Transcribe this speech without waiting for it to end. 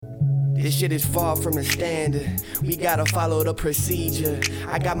This shit is far from the standard. We gotta follow the procedure.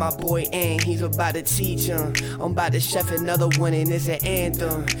 I got my boy Ang, he's about to teach him. I'm about to chef another one and it's an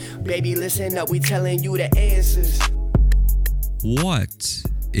anthem. Baby, listen up, we telling you the answers. What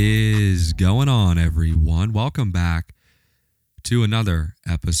is going on, everyone? Welcome back to another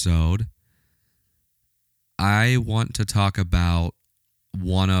episode. I want to talk about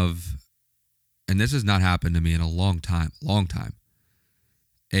and this has not happened to me in a long time,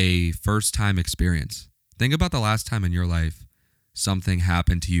 a first-time experience. Think about the last time in your life something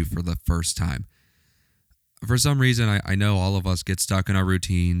happened to you for the first time. For some reason, I know all of us get stuck in our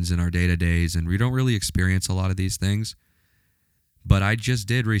routines and our day-to-days, and we don't really experience a lot of these things. But I just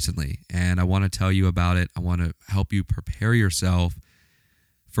did recently, and I want to tell you about it. I want to help you prepare yourself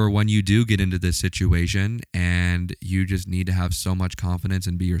for when you do get into this situation, and you just need to have so much confidence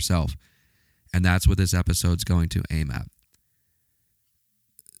and be yourself. And that's what this episode's going to aim at.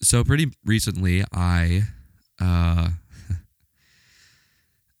 So pretty recently, I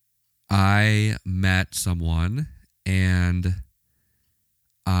met someone, and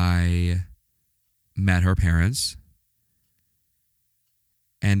I met her parents.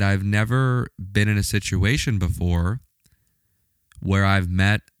 And I've never been in a situation before where I've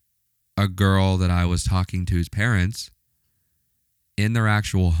met a girl that I was talking to's parents in their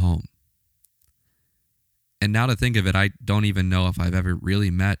actual home. And now to think of it, I don't even know if I've ever really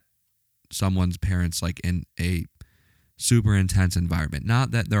met someone's parents like in a super intense environment.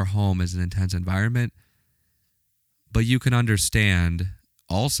 Not that their home is an intense environment, but you can understand,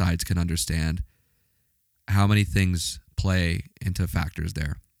 all sides can understand, how many things play into factors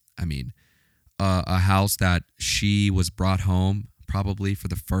there. I mean, a house that she was brought home probably for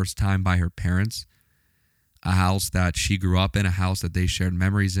the first time by her parents, a house that she grew up in, a house that they shared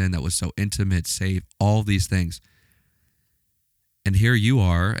memories in, that was so intimate, safe, all these things. And here you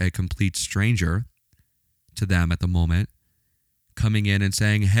are, a complete stranger to them at the moment, coming in and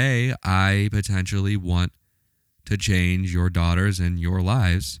saying, hey, I potentially want to change your daughters and your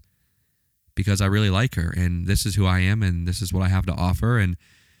lives because I really like her, and this is who I am, and this is what I have to offer, and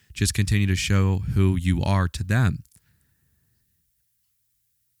just continue to show who you are to them.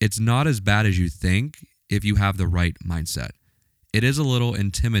 It's not as bad as you think if you have the right mindset. It is a little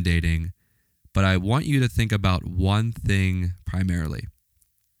intimidating, but I want you to think about one thing primarily.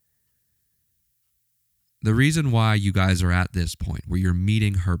 The reason why you guys are at this point where you're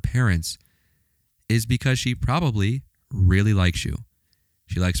meeting her parents is because she probably really likes you.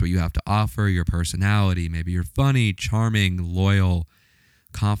 She likes what you have to offer, your personality. Maybe you're funny, charming, loyal,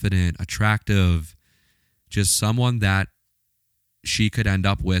 confident, attractive, just someone that she could end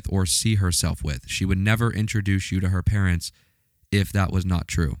up with or see herself with. She would never introduce you to her parents if that was not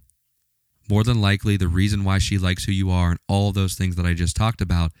true. More than likely, the reason why she likes who you are and all those things that I just talked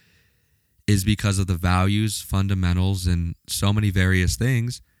about is because of the values, fundamentals, and so many various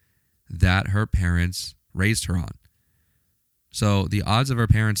things that her parents raised her on. So the odds of her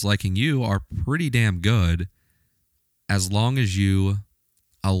parents liking you are pretty damn good as long as you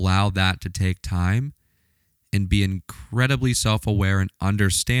allow that to take time and be incredibly self-aware and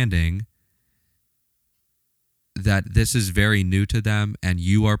understanding that this is very new to them and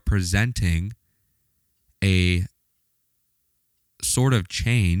you are presenting a sort of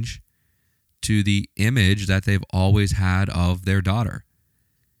change to the image that they've always had of their daughter.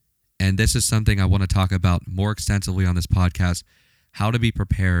 And this is something I want to talk about more extensively on this podcast, how to be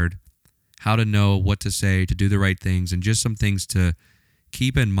prepared, how to know what to say, to do the right things, and just some things to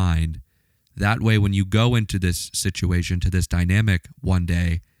keep in mind. That way, when you go into this situation, to this dynamic one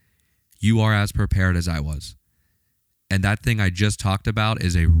day, you are as prepared as I was. And that thing I just talked about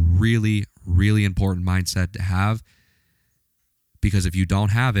is a really, really important mindset to have, because if you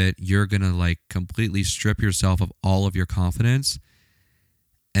don't have it, you're going to completely strip yourself of all of your confidence.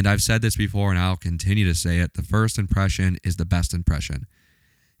 And I've said this before, and I'll continue to say it. The first impression is the best impression.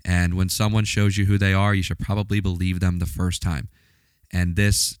 And when someone shows you who they are, you should probably believe them the first time. And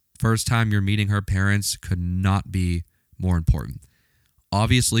this first time you're meeting her parents could not be more important.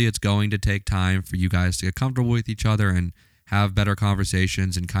 Obviously, it's going to take time for you guys to get comfortable with each other and have better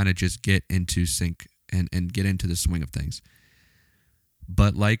conversations and kind of just get into sync and get into the swing of things.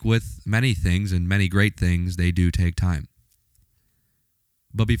 But like with many things and many great things, they do take time.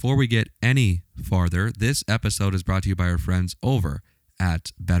 But before we get any farther, this episode is brought to you by our friends over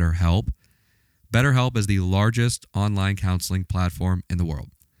at BetterHelp. BetterHelp is the largest online counseling platform in the world.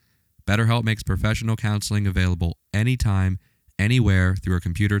 BetterHelp makes professional counseling available anytime, anywhere through a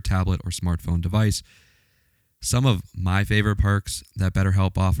computer, tablet, or smartphone device. Some of my favorite perks that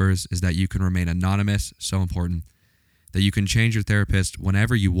BetterHelp offers is that you can remain anonymous, so important. that you can change your therapist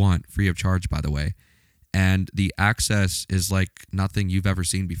whenever you want, free of charge, by the way. And the access is like nothing you've ever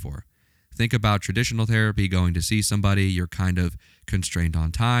seen before. Think about traditional therapy, going to see somebody, you're kind of constrained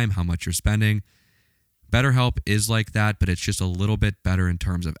on time, how much you're spending. BetterHelp is like that, but it's just a little bit better in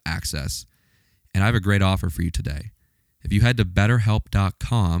terms of access. And I have a great offer for you today. If you head to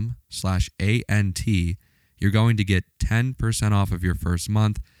betterhelp.com/ANT, you're going to get 10% off of your first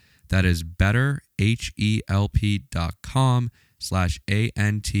month. That is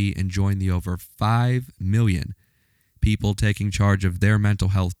betterhelp.com/ANT and join the over 5 million people taking charge of their mental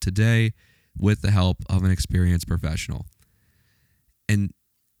health today with the help of an experienced professional. And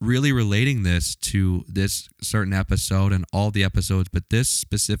really relating this to this certain episode and all the episodes, but this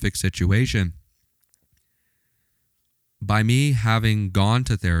specific situation, by me having gone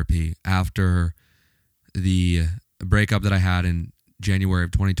to therapy after the breakup that I had in January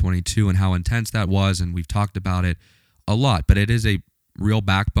of 2022 and how intense that was, and we've talked about it a lot, but it is a real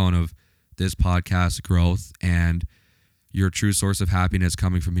backbone of this podcast growth and your true source of happiness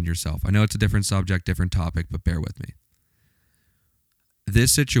coming from in yourself. I know it's a different subject, different topic, but bear with me.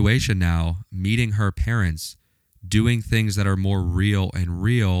 This situation now, meeting her parents, doing things that are more real and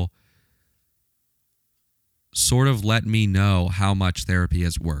real, sort of let me know how much therapy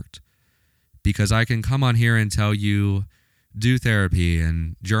has worked. Because I can come on here and tell you, do therapy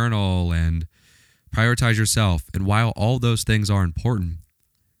and journal and prioritize yourself. And while all those things are important,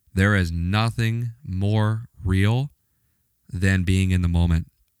 there is nothing more real than being in the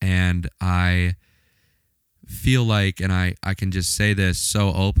moment. And I feel like, and I can just say this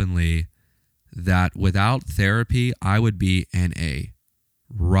so openly, that without therapy, I would be in a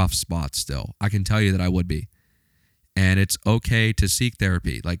rough spot still. I can tell you that I would be. And it's okay to seek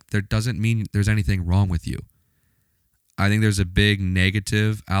therapy. Like, there doesn't mean there's anything wrong with you. I think there's a big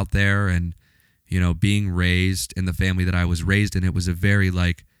negative out there, and, being raised in the family that I was raised in, it was a very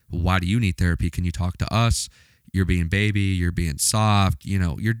like, why do you need therapy? Can you talk to us? You're being baby, you're being soft,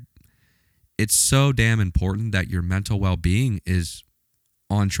 it's so damn important that your mental well-being is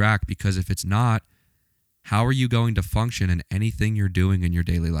on track, because if it's not, how are you going to function in anything you're doing in your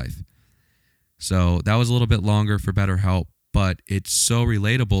daily life? So that was a little bit longer for BetterHelp, but it's so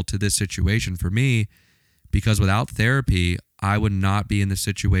relatable to this situation for me, because without therapy, I would not be in the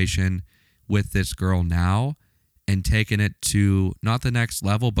situation with this girl now and taking it to not the next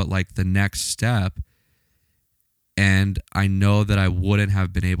level, but like the next step. And I know that I wouldn't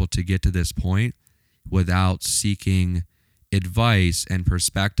have been able to get to this point without seeking advice and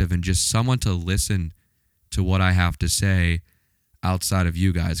perspective and just someone to listen to what I have to say outside of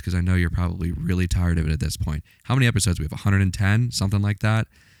you guys, because I know you're probably really tired of it at this point. How many episodes we have? 110, something like that.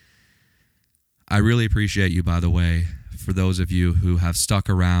 I really appreciate you, by the way, for those of you who have stuck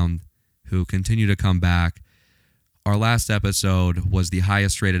around, who continue to come back. Our last episode was the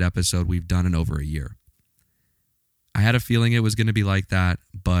highest rated episode we've done in over a year. I had a feeling it was going to be like that,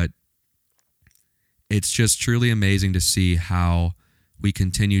 but it's just truly amazing to see how we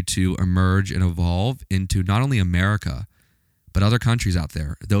continue to emerge and evolve into not only America, but other countries out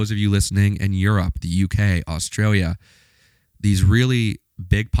there. Those of you listening in Europe, the UK, Australia, these really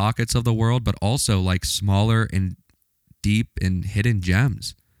big pockets of the world, but also like smaller and deep and hidden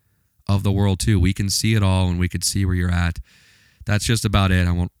gems of the world too. We can see it all and we could see where you're at. That's just about it.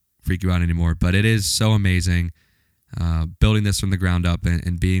 I won't freak you out anymore, but it is so amazing. Building this from the ground up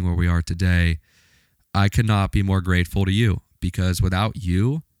and being where we are today. I could not be more grateful to you, because without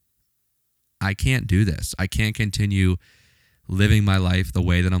you, I can't do this. I can't continue living my life the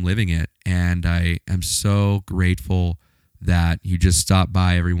way that I'm living it. And I am so grateful that you just stop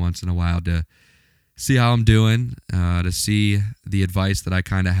by every once in a while to see how I'm doing, to see the advice that I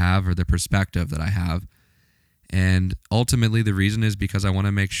kind of have or the perspective that I have. And ultimately, the reason is because I want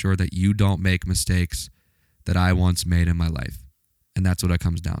to make sure that you don't make mistakes that I once made in my life. And that's what it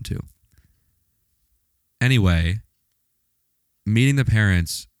comes down to. Anyway, meeting the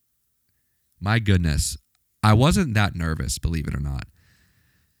parents, my goodness, I wasn't that nervous, believe it or not.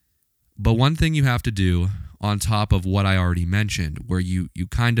 But one thing you have to do on top of what I already mentioned, where you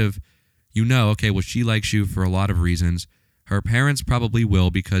kind of, okay, well, she likes you for a lot of reasons. Her parents probably will,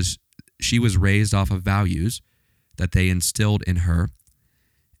 because she was raised off of values that they instilled in her,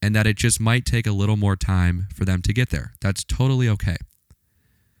 and that it just might take a little more time for them to get there. That's totally okay.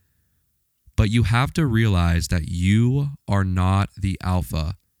 But you have to realize that you are not the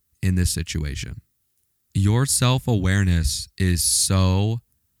alpha in this situation. Your self-awareness is so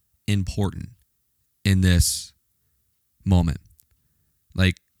important in this moment.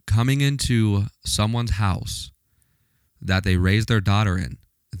 Like coming into someone's house that they raised their daughter in,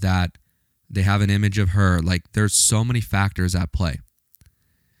 that They have an image of her. Like, there's so many factors at play.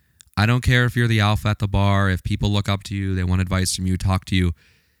 I don't care if you're the alpha at the bar, if people look up to you, they want advice from you, talk to you.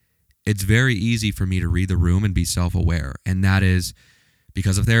 It's very easy for me to read the room and be self-aware. And that is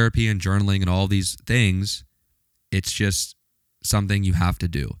because of therapy and journaling and all these things. It's just something you have to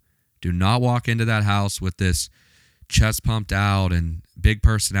do. Do not walk into that house with this chest pumped out and big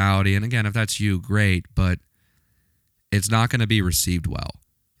personality. And again, if that's you, great, but it's not going to be received well.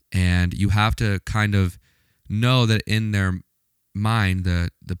 And you have to kind of know that in their mind,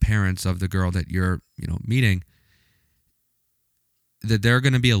 the parents of the girl that you're, meeting, that they're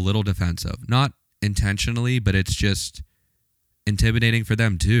going to be a little defensive. Not intentionally, but it's just intimidating for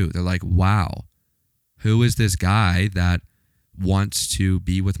them too. They're like, wow, who is this guy that wants to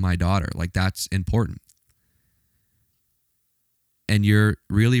be with my daughter? Like, that's important. And you're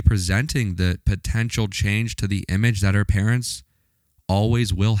really presenting the potential change to the image that her parents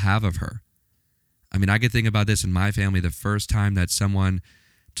always will have of her. I mean, I could think about this in my family. The first time that someone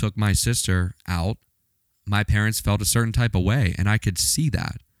took my sister out, my parents felt a certain type of way, and I could see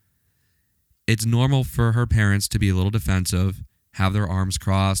that. It's normal for her parents to be a little defensive, have their arms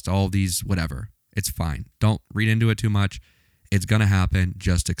crossed, all these, whatever. It's fine. Don't read into it too much. It's going to happen.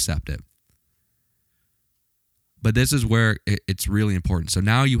 Just accept it. But this is where it's really important. So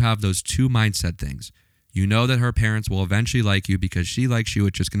now you have those two mindset things. You know that her parents will eventually like you because she likes you.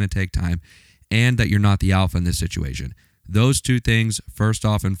 It's just going to take time. And that you're not the alpha in this situation. Those two things, first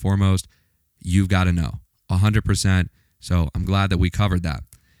off and foremost, you've got to know 100%. So I'm glad that we covered that.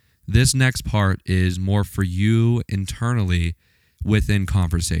 This next part is more for you internally within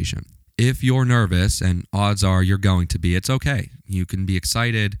conversation. If you're nervous, and odds are you're going to be, it's okay. You can be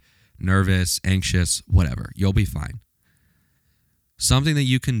excited, nervous, anxious, whatever. You'll be fine. Something that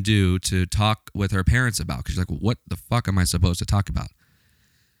you can do to talk with her parents about, because you're like, what the fuck am I supposed to talk about?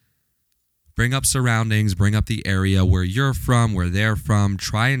 Bring up surroundings, bring up the area where you're from, where they're from.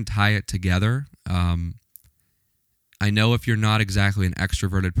 Try and tie it together. I know if you're not exactly an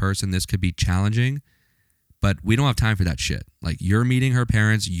extroverted person, this could be challenging, but we don't have time for that shit. Like, you're meeting her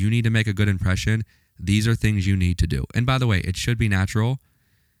parents. You need to make a good impression. These are things you need to do. And by the way, it should be natural,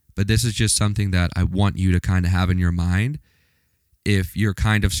 but this is just something that I want you to kind of have in your mind if you're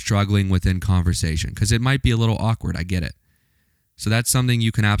kind of struggling within conversation, because it might be a little awkward. I get it. So that's something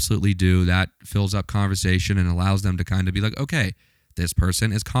you can absolutely do that fills up conversation and allows them to kind of be like, okay, this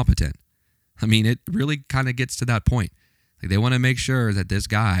person is competent. I mean, it really kind of gets to that point. Like, they want to make sure that this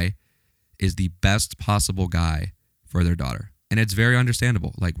guy is the best possible guy for their daughter. And it's very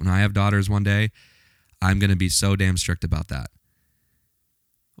understandable. Like, when I have daughters one day, I'm going to be so damn strict about that.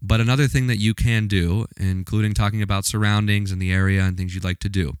 But another thing that you can do, including talking about surroundings and the area and things you'd like to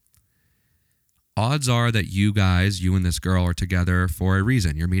do, odds are that you guys, you and this girl, are together for a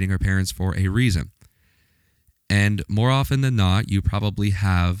reason. You're meeting her parents for a reason. And more often than not, you probably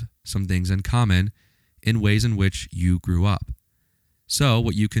have some things in common in ways in which you grew up. So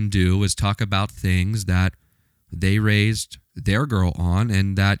what you can do is talk about things that they raised their girl on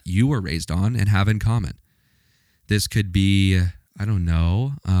and that you were raised on and have in common. This could be, I don't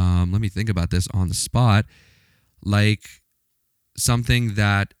know, let me think about this on the spot, like something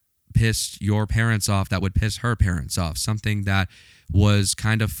that pissed your parents off that would piss her parents off, something that was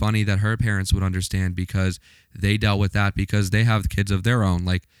kind of funny that her parents would understand because they dealt with that because they have kids of their own.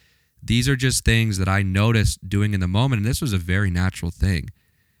 Like, these are just things that I noticed doing in the moment, and this was a very natural thing.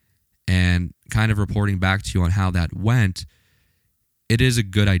 And kind of reporting back to you on how that went, it is a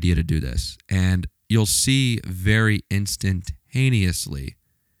good idea to do this. And you'll see very instantaneously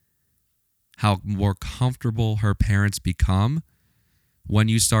how more comfortable her parents become when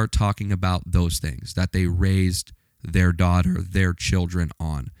you start talking about those things that they raised their daughter, their children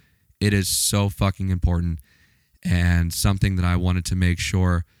on. It is so fucking important and something that I wanted to make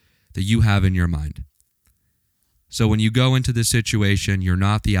sure that you have in your mind. So when you go into this situation, you're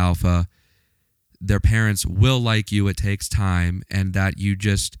not the alpha. Their parents will like you. It takes time. And that you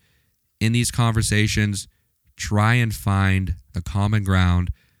just, in these conversations, try and find the common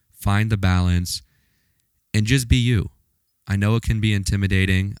ground, find the balance, and just be you. I know it can be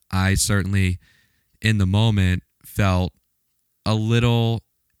intimidating. I certainly, in the moment, felt a little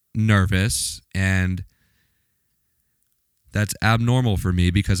nervous, and that's abnormal for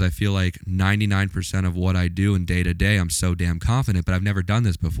me because I feel like 99% of what I do in day to day, I'm so damn confident, but I've never done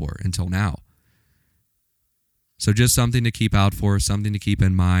this before until now. So just something to keep out for, something to keep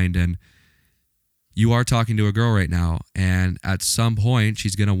in mind. And you are talking to a girl right now, and at some point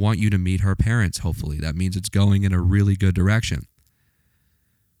she's going to want you to meet her parents, hopefully. That means it's going in a really good direction.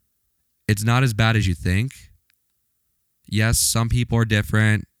 It's not as bad as you think. Yes, some people are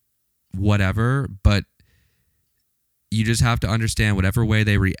different. whatever, but you just have to understand whatever way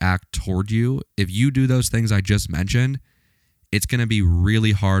they react toward you. If you do those things I just mentioned, it's going to be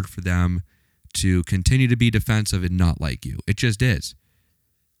really hard for them to continue to be defensive and not like you. It just is.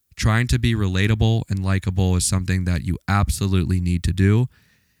 Trying to be relatable and likable is something that you absolutely need to do.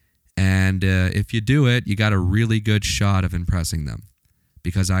 And if you do it, you got a really good shot of impressing them,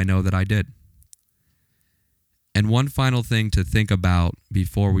 because I know that I did. And one final thing to think about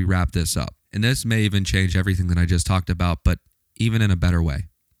before we wrap this up, and this may even change everything that I just talked about, but even in a better way.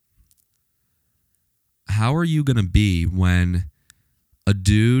 How are you going to be when a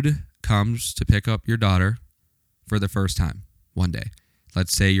dude comes to pick up your daughter for the first time one day?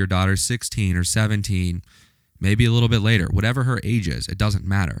 Let's say your daughter's 16 or 17, maybe a little bit later, whatever her age is, it doesn't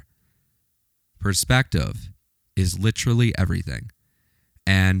matter. Perspective is literally everything.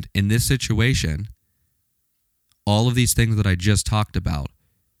 And in this situation, all of these things that I just talked about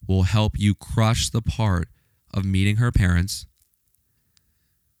will help you crush the part of meeting her parents.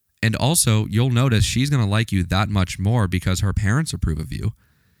 And also, you'll notice she's going to like you that much more because her parents approve of you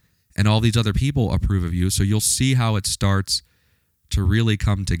and all these other people approve of you. So you'll see how it starts to really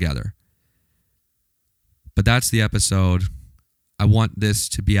come together. But that's the episode. I want this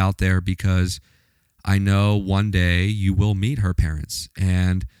to be out there because I know one day you will meet her parents,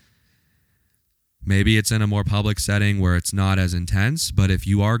 and maybe it's in a more public setting where it's not as intense, but if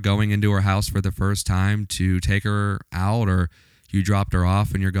you are going into her house for the first time to take her out, or you dropped her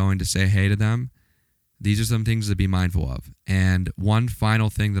off and you're going to say hey to them, these are some things to be mindful of. And one final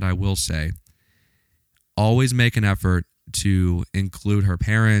thing that I will say, always make an effort to include her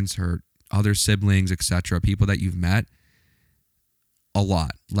parents, her other siblings, etc., people that you've met a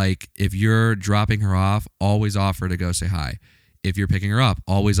lot. Like if you're dropping her off, always offer to go say hi. If you're picking her up,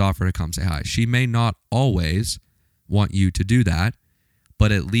 always offer to come say hi. She may not always want you to do that,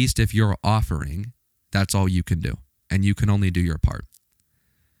 but at least if you're offering, that's all you can do. And you can only do your part.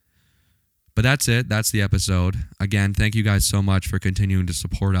 But that's it. That's the episode. Again, thank you guys so much for continuing to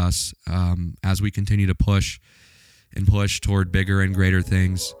support us as we continue to push toward bigger and greater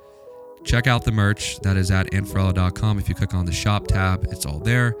things. Check out the merch that is at anfarella.com. If you click on the shop tab, it's all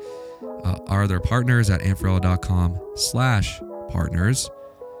there. Our other partners at anfarella.com/partners.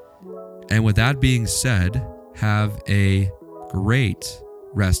 And with that being said, have a great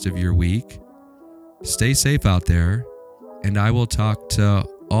rest of your week. Stay safe out there, and I will talk to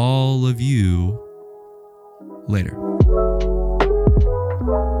all of you later.